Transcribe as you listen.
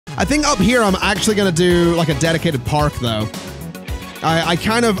I think up here I'm actually gonna do like a dedicated park though. I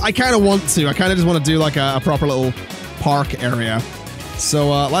kind of want to. I kind of just want to do like a proper little park area. So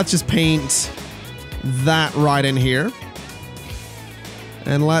let's just paint that right in here.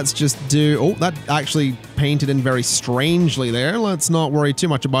 And let's just do... Oh, that actually painted in very strangely there. Let's not worry too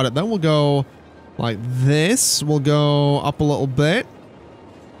much about it though. We'll go like this. We'll go up a little bit.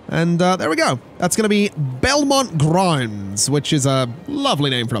 And there we go. That's going to be Belmont Grounds, which is a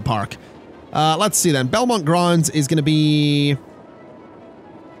lovely name for a park. Let's see then. Belmont Grounds is going to be...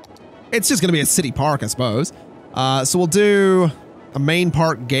 It's just going to be a city park, I suppose. So we'll do a main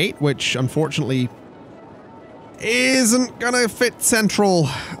park gate, which unfortunately isn't going to fit central.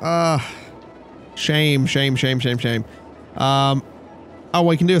 Shame. Oh,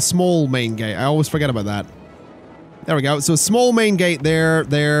 we can do a small main gate. I always forget about that. There we go. So a small main gate there,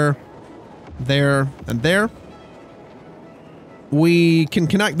 there, and there. We can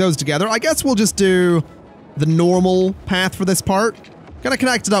connect those together. I guess we'll just do the normal path for this part. Gonna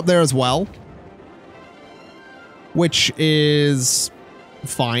connect it up there as well. Which is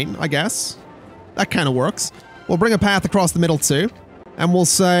fine, I guess. That kind of works. We'll bring a path across the middle too. And we'll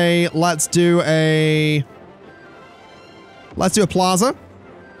say, let's do a plaza.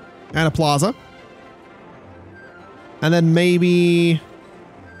 And a plaza. And then maybe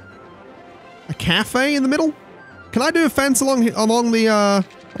a cafe in the middle? Can I do a fence along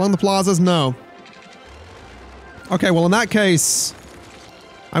the plazas? No. Okay, well in that case,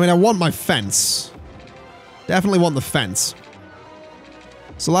 I mean, I want my fence. Definitely want the fence.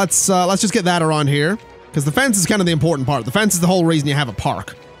 So let's just get that around here, because the fence is kind of the important part. The fence is the whole reason you have a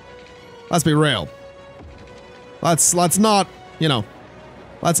park. Let's be real. Let's not, you know,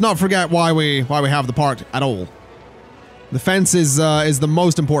 let's not forget why we have the park at all. The fence is the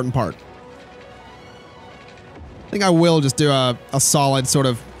most important part. I think I will just do a solid sort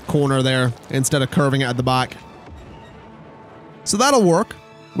of corner there instead of curving it at the back. So that'll work.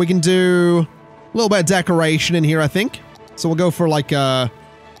 We can do a little bit of decoration in here, I think. So we'll go for like I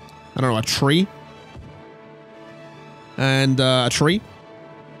don't know, a tree. And a tree.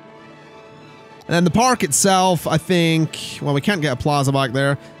 And then the park itself, I think, well, we can't get a plaza back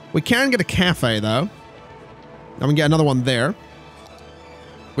there. We can get a cafe though. And we can get another one there.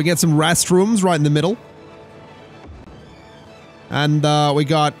 We get some restrooms right in the middle. And we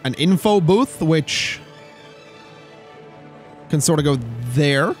got an info booth, which can sort of go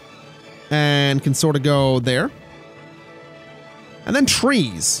there. And can sort of go there. And then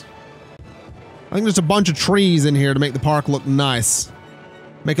trees. I think there's a bunch of trees in here to make the park look nice.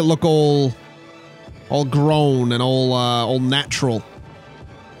 Make it look all grown and all natural.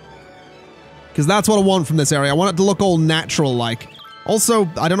 Because that's what I want from this area. I want it to look all natural like. Also,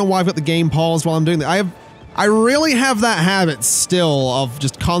 I don't know why I've got the game paused while I'm doing that. I really have that habit still of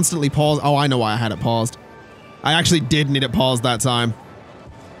just constantly pause. Oh, I know why I had it paused. I actually did need it paused that time.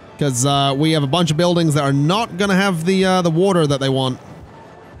 Because we have a bunch of buildings that are not going to have the water that they want.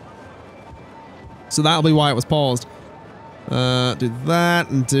 So that'll be why it was paused. Do that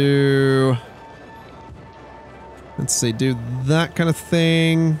and do... Let's see, do that kind of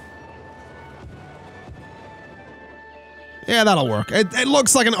thing. Yeah, that'll work. It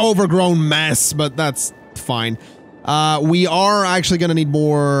looks like an overgrown mess, but that's fine. We are actually going to need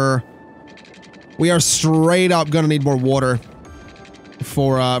more... We are straight up going to need more water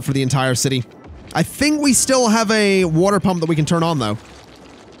for the entire city. I think we still have a water pump that we can turn on, though.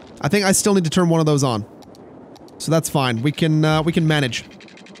 I think I still need to turn one of those on. So that's fine. We can manage.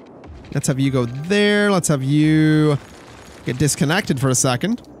 Let's have you go there. Let's have you get disconnected for a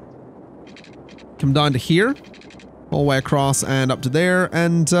second. Come down to here. All the way across and up to there.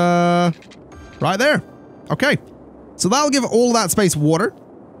 And, right there. Okay. So that'll give all that space water.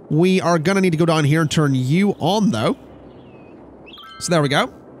 We are gonna need to go down here and turn you on, though. So there we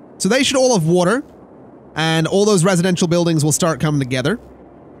go. So they should all have water. And all those residential buildings will start coming together.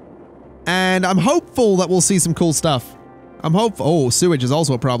 And I'm hopeful that we'll see some cool stuff. I'm hopeful. Oh, sewage is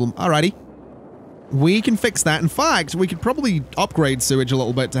also a problem. Alrighty. We can fix that. In fact, we could probably upgrade sewage a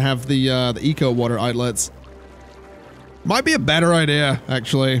little bit to have the eco water outlets. Might be a better idea,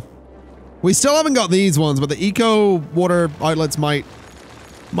 actually. We still haven't got these ones, but the eco water outlets might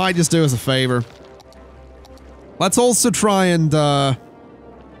just do us a favor. Let's also try and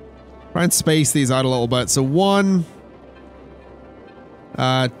space these out a little bit. So 1,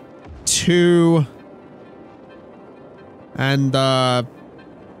 2, and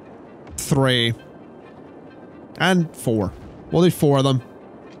 3, and 4. We'll do 4 of them.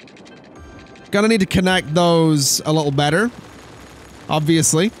 Gonna need to connect those a little better,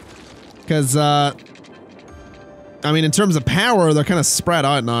 obviously, because I mean, in terms of power, they're kind of spread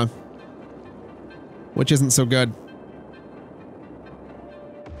out now. Which isn't so good.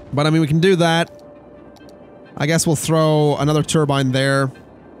 But I mean, we can do that. I guess we'll throw another turbine there.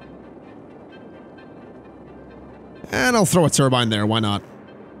 And I'll throw a turbine there, why not?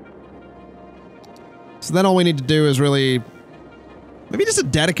 So then all we need to do is really... maybe just a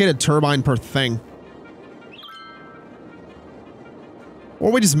dedicated turbine per thing.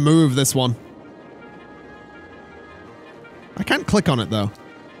 Or we just move this one. I can't click on it, though.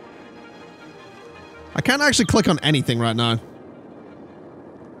 I can't actually click on anything right now.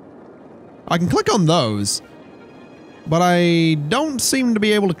 I can click on those. But I don't seem to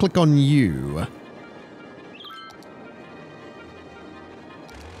be able to click on you.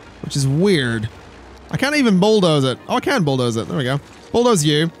 Which is weird. I can't even bulldoze it. Oh, I can bulldoze it. There we go. Bulldoze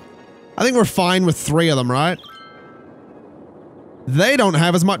you. I think we're fine with 3 of them, right? They don't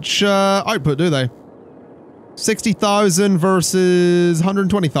have as much output, do they? 60,000 versus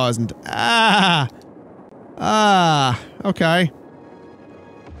 120,000. Okay.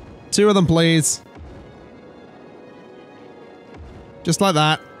 2 of them, please. Just like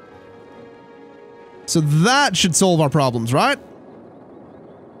that. So that should solve our problems, right?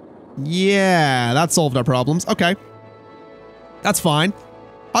 Yeah, that solved our problems. Okay. That's fine.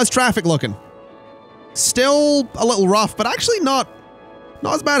 How's traffic looking? Still a little rough, but actually not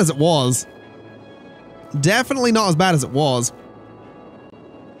as bad as it was. Definitely not as bad as it was.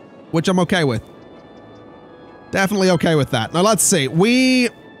 Which I'm okay with. Definitely okay with that. Now let's see. We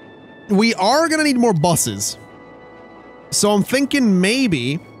are gonna need more buses. So I'm thinking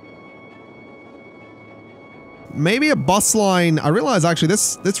maybe a bus line. I realize actually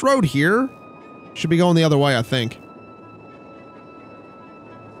this road here should be going the other way, I think.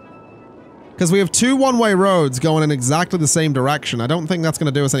 Because we have 2 one-way roads going in exactly the same direction. I don't think that's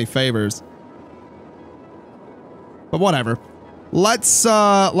going to do us any favors. But whatever. Let's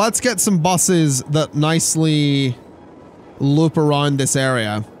get some buses that nicely loop around this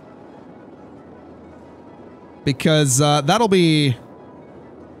area. Because that'll be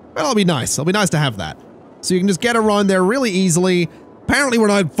nice. It'll be nice to have that. So you can just get around there really easily. Apparently we're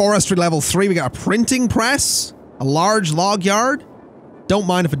now at forestry level 3. We got a printing press, a large log yard. Don't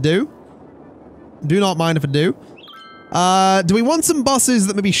mind if I do. Do not mind if I do. Do we want some buses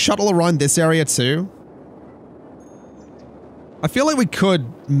that maybe shuttle around this area too? I feel like we could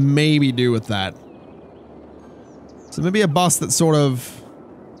maybe do with that. So maybe a bus that sort of...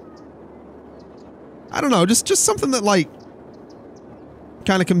 I don't know, just something that like...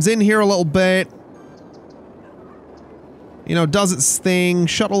 kind of comes in here a little bit. You know, does its thing,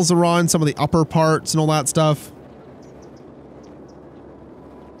 shuttles around some of the upper parts and all that stuff.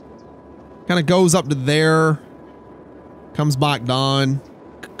 Kind of goes up to there. Comes back down.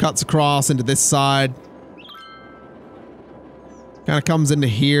 Cuts across into this side. Kind of comes into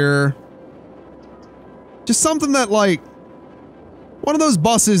here. Just something that like... one of those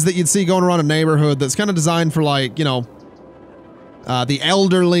buses that you'd see going around a neighborhood that's kind of designed for like, you know... the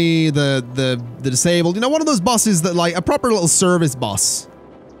elderly, the disabled. You know, one of those buses that like... a proper little service bus.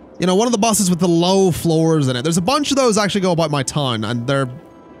 You know, one of the buses with the low floors in it. There's a bunch of those actually go about my town, and they're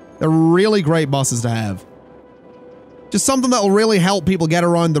really great buses to have. Just something that will really help people get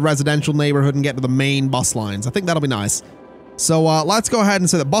around the residential neighborhood and get to the main bus lines. I think that'll be nice. So, let's go ahead and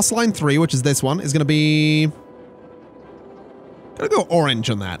say that bus line 3, which is this one, is gonna be... gonna go orange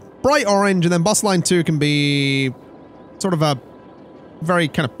on that. Bright orange, and then bus line 2 can be... sort of a very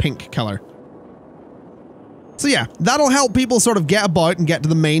kind of pink color. So yeah, that'll help people sort of get about and get to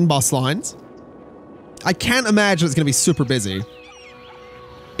the main bus lines. I can't imagine it's gonna be super busy.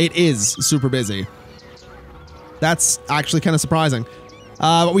 It is super busy. That's actually kind of surprising.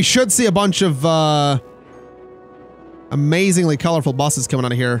 But we should see a bunch of amazingly colorful buses coming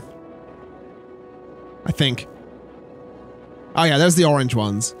out of here. I think. Oh yeah, there's the orange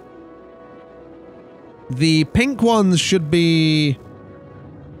ones. The pink ones should be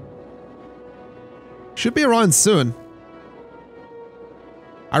around soon.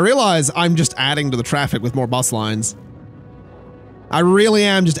 I realize I'm just adding to the traffic with more bus lines. I really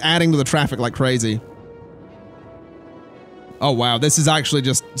am just adding to the traffic like crazy. Oh wow, this is actually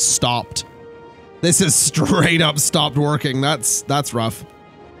just stopped. This is straight up stopped working. That's rough.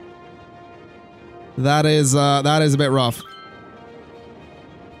 That is a bit rough.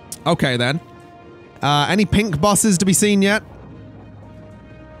 Okay then. Any pink buses to be seen yet?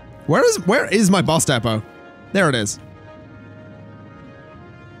 Where is my bus depot? There it is.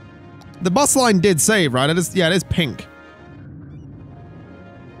 The bus line did save, right? It is pink.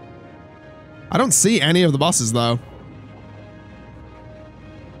 I don't see any of the buses though.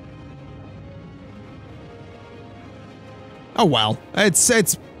 Oh well,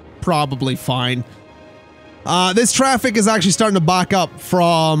 it's probably fine. This traffic is actually starting to back up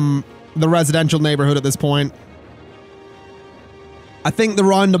from the residential neighborhood at this point. I think the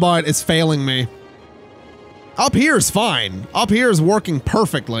roundabout is failing me. Up here is fine. Up here is working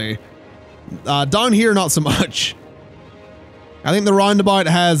perfectly. Down here, not so much. I think the roundabout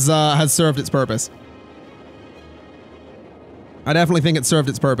has served its purpose. I definitely think it served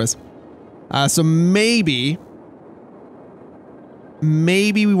its purpose. So maybe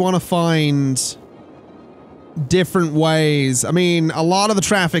we want to find different ways. I mean, a lot of the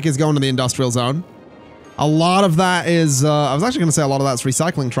traffic is going to the industrial zone. A lot of that is, I was actually going to say a lot of that's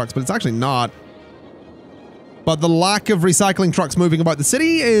recycling trucks, but it's actually not. But the lack of recycling trucks moving about the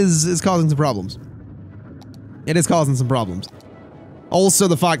city is causing some problems. It is causing some problems. Also,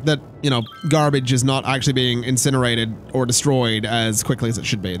 the fact that, you know, garbage is not actually being incinerated or destroyed as quickly as it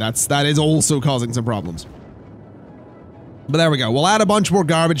should be. That is also causing some problems. But there we go. We'll add a bunch more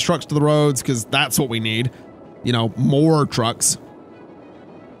garbage trucks to the roads because that's what we need. You know, more trucks.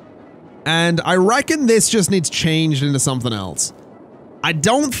 And I reckon this just needs changed into something else. I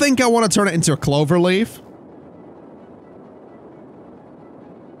don't think I want to turn it into a clover leaf.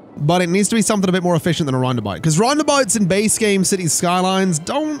 But it needs to be something a bit more efficient than a roundabout. Because roundabouts in base game Cities Skylines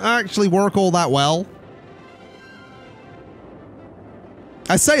don't actually work all that well.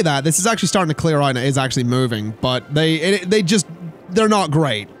 I say that, this is actually starting to clear out and it is actually moving. But they're not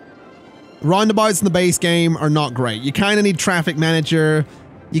great. Roundabouts in the base game are not great. You kind of need traffic manager.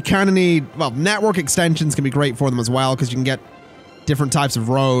 You kind of need, well, network extensions can be great for them as well because you can get different types of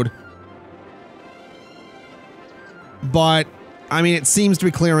road. But, I mean, it seems to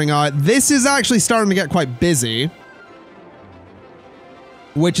be clearing out. This is actually starting to get quite busy,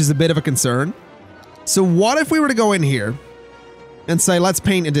 which is a bit of a concern. So what if we were to go in here and say, let's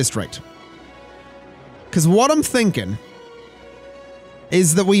paint a district? Because what I'm thinking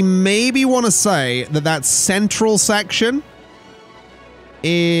is that we maybe want to say that that central section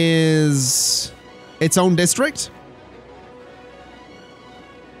is its own district.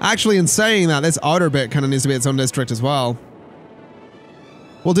 Actually, in saying that, this outer bit kind of needs to be its own district as well.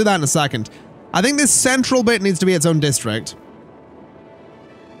 We'll do that in a second. I think this central bit needs to be its own district.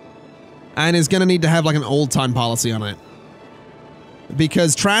 And is going to need to have like an old time policy on it.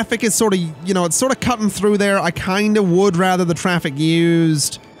 Because traffic is sort of, you know, it's sort of cutting through there. I kind of would rather the traffic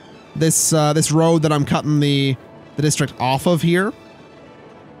used this road that I'm cutting the district off of here.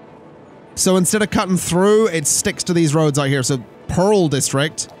 So instead of cutting through, it sticks to these roads out here. So Pearl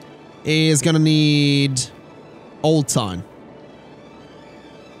District is going to need Old Town.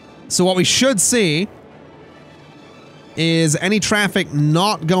 So what we should see is any traffic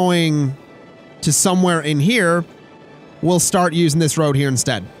not going to somewhere in here will start using this road here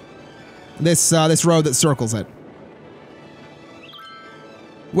instead. This road that circles it.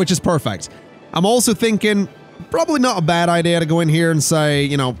 Which is perfect. I'm also thinking probably not a bad idea to go in here and say,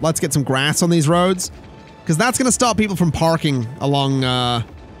 you know, let's get some grass on these roads. Because that's going to stop people from parking along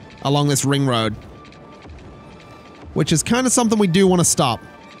this ring road. Which is kind of something we do want to stop.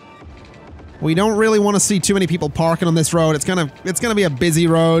 We don't really want to see too many people parking on this road. It's gonna be a busy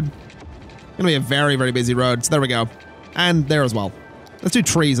road. It's gonna be a very, very busy road. So there we go. And there as well. Let's do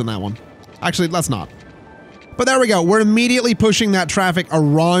trees on that one. Actually, let's not. But there we go. We're immediately pushing that traffic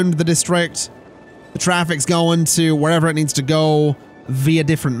around the district. The traffic's going to wherever it needs to go via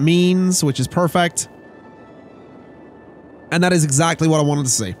different means, which is perfect. And that is exactly what I wanted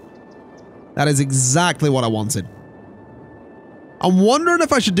to see. That is exactly what I wanted. I'm wondering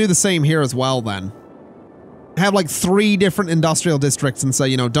if I should do the same here as well then. Have like 3 different industrial districts and say,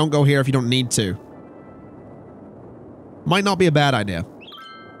 you know, don't go here if you don't need to. Might not be a bad idea.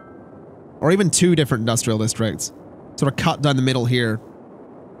 Or even 2 different industrial districts. Sort of cut down the middle here.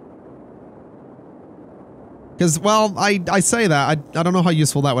 Because, well, I say that. I don't know how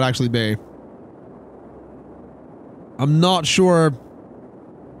useful that would actually be. I'm not sure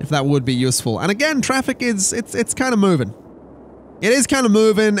if that would be useful. And again, traffic is, it's kind of moving. It is kind of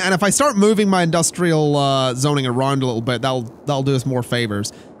moving, and if I start moving my industrial zoning around a little bit, that'll do us more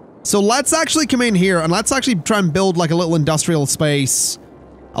favors. So let's actually come in here, and let's actually try and build like a little industrial space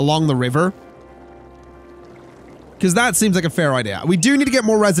along the river. Because that seems like a fair idea. We do need to get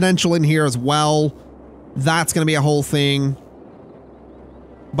more residential in here as well. That's going to be a whole thing.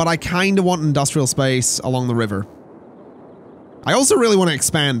 But I kind of want industrial space along the river. I also really want to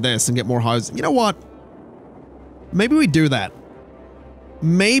expand this and get more houses. You know what? Maybe we do that.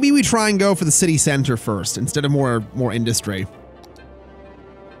 Maybe we try and go for the city center first instead of more industry.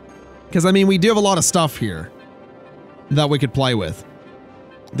 Because, I mean, we do have a lot of stuff here that we could play with.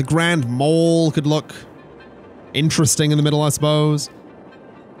 The Grand Mole could look interesting in the middle, I suppose.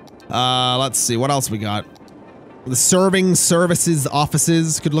 Let's see, what else we got? The serving services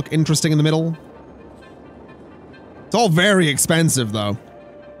offices could look interesting in the middle. It's all very expensive, though.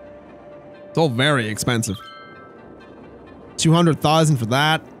 It's all very expensive. 200,000 for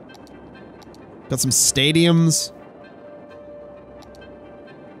that. Got some stadiums.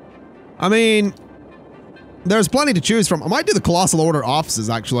 I mean, there's plenty to choose from. I might do the Colossal Order offices,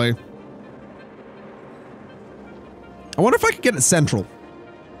 actually. I wonder if I could get it central.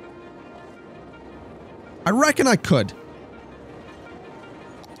 I reckon I could.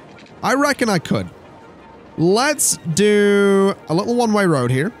 I reckon I could. Let's do a little one-way road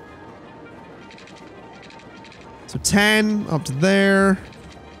here. So 10 up to there.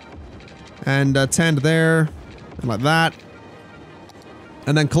 And 10 to there. And like that.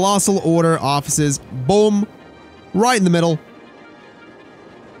 And then Colossal Order offices. Boom. Right in the middle.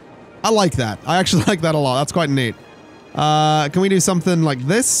 I like that. I actually like that a lot. That's quite neat. Can we do something like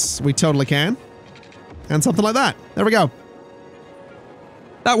this? We totally can. And something like that. There we go.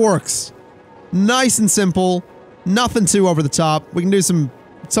 That works. Nice and simple. Nothing too over the top. We can do some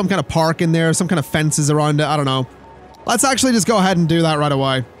kind of park in there. Some kind of fences around it. I don't know. Let's actually just go ahead and do that right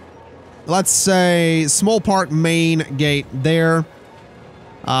away. Let's say small park main gate there.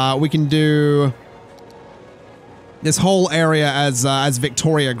 We can do this whole area as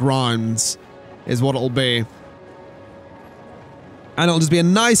Victoria Grounds is what it'll be. And it'll just be a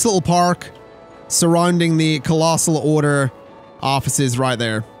nice little park surrounding the Colossal Order offices right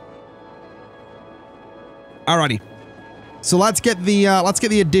there. Alrighty. So let's get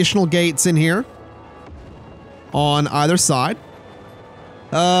the additional gates in here on either side.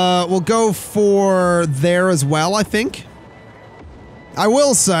 We'll go for there as well, I think. I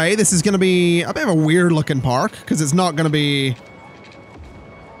will say this is going to be a bit of a weird looking park because it's not going to be,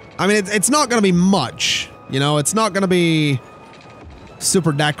 I mean, it's not going to be much, you know, it's not going to be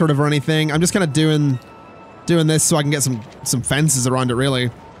super decorative or anything. I'm just kind of doing this so I can get some fences around it, really.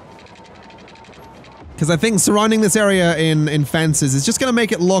 Because I think surrounding this area in fences is just going to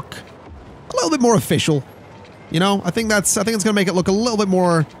make it look a little bit more official. You know, I think it's going to make it look a little bit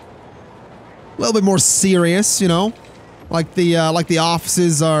more serious, you know? Like the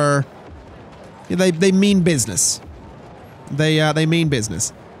offices are, they mean business. They mean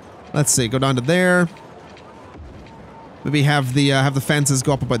business. Let's see, go down to there. Maybe have the fences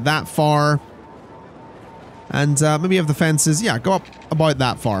go up about that far. And maybe have the fences, yeah, go up about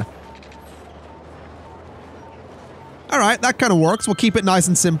that far. Alright, that kind of works. We'll keep it nice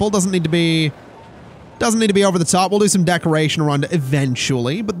and simple. Doesn't need to be over the top. We'll do some decoration around it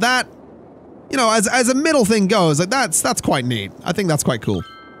eventually, but that, you know, as a middle thing goes, like that's quite neat. I think that's quite cool.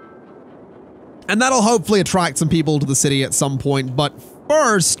 And that'll hopefully attract some people to the city at some point, but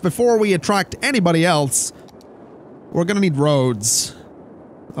first, before we attract anybody else, we're gonna need roads.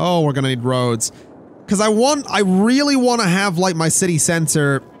 Oh, we're gonna need roads. Because I really want to have, like, my city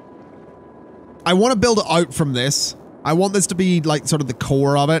center. I want to build it out from this. I want this to be, like, sort of the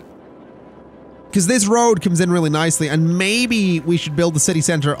core of it. Because this road comes in really nicely, and maybe we should build the city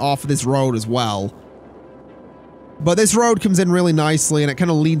center off of this road as well. But this road comes in really nicely, and it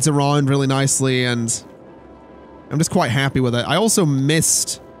kind of leads around really nicely, and I'm just quite happy with it. I also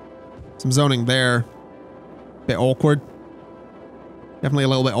missed some zoning there. Bit awkward. Definitely a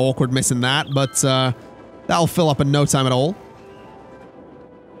little bit awkward missing that, but that'll fill up in no time at all.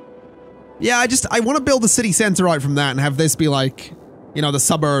 Yeah, I want to build the city center out from that and have this be like, you know, the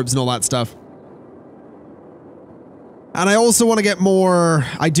suburbs and all that stuff. And I also want to get more,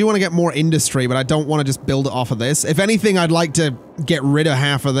 I do want to get more industry, but I don't want to just build it off of this. If anything, I'd like to get rid of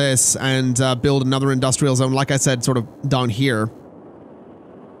half of this and build another industrial zone, like I said, sort of down here.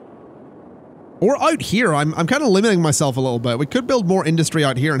 Or out here. I'm kind of limiting myself a little bit. We could build more industry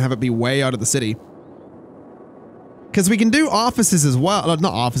out here and have it be way out of the city. Because we can do offices as well.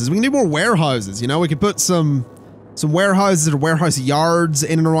 Not offices. We can do more warehouses, you know? We could put some warehouses or warehouse yards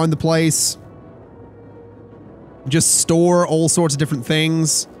in and around the place. Just store all sorts of different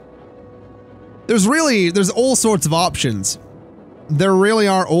things. There's all sorts of options. There really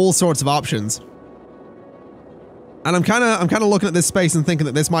are all sorts of options. And I'm kind of looking at this space and thinking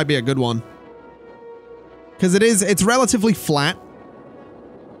that this might be a good one. Because it's relatively flat.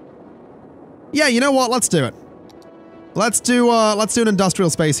 Yeah, you know what? Let's do it. Let's do an industrial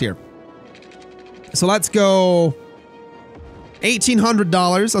space here. So let's go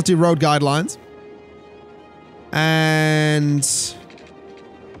 $1,800. Let's do road guidelines. And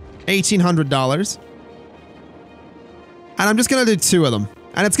 $1,800. And I'm just gonna do 2 of them.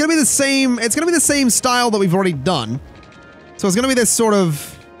 And it's gonna be the same style that we've already done. So it's gonna be this sort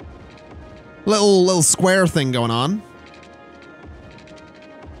of little square thing going on.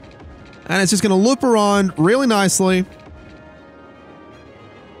 And it's just going to loop around really nicely.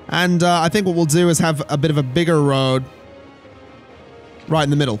 And I think what we'll do is have a bit of a bigger road right in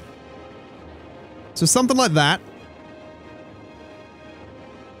the middle. So something like that.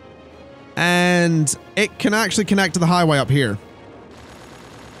 And it can actually connect to the highway up here.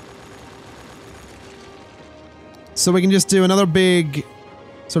 So we can just do another big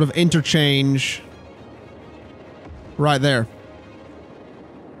sort of interchange right there.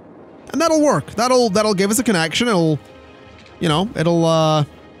 And that'll work. That'll give us a connection. It'll, you know, it'll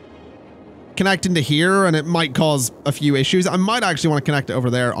connect into here, and it might cause a few issues. I might actually want to connect it over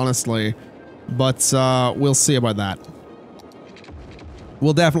there, honestly. But we'll see about that.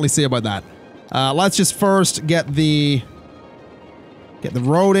 We'll definitely see about that. Let's just first get the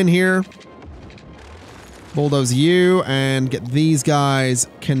road in here. Bulldoze you and get these guys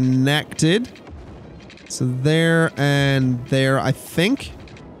connected. So there and there, I think.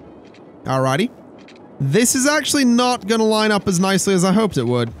 Alrighty. This is actually not going to line up as nicely as I hoped it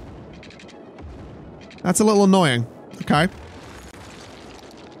would. That's a little annoying. Okay.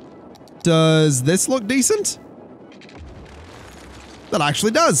 Does this look decent? That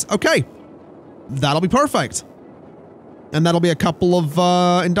actually does. Okay. That'll be perfect. And that'll be a couple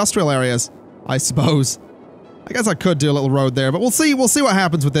of industrial areas, I suppose. I guess I could do a little road there, but we'll see what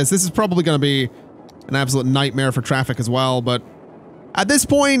happens with this. This is probably going to be an absolute nightmare for traffic as well, but at this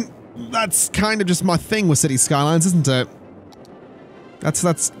point, that's kind of just my thing with City Skylines, isn't it?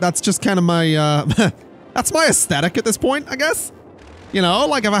 That's just kind of my that's my aesthetic at this point, I guess. You know,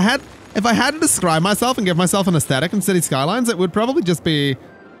 like if I had to describe myself and give myself an aesthetic in City Skylines, it would probably just be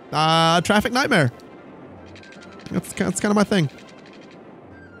a traffic nightmare. That's kind of my thing.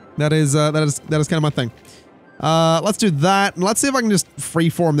 That is kind of my thing. Let's do that, and let's see if I can just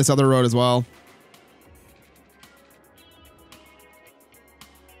freeform this other road as well.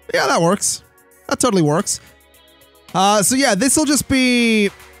 Yeah, that works. That totally works. So yeah, this will just be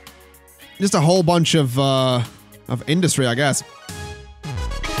just a whole bunch of industry, I guess.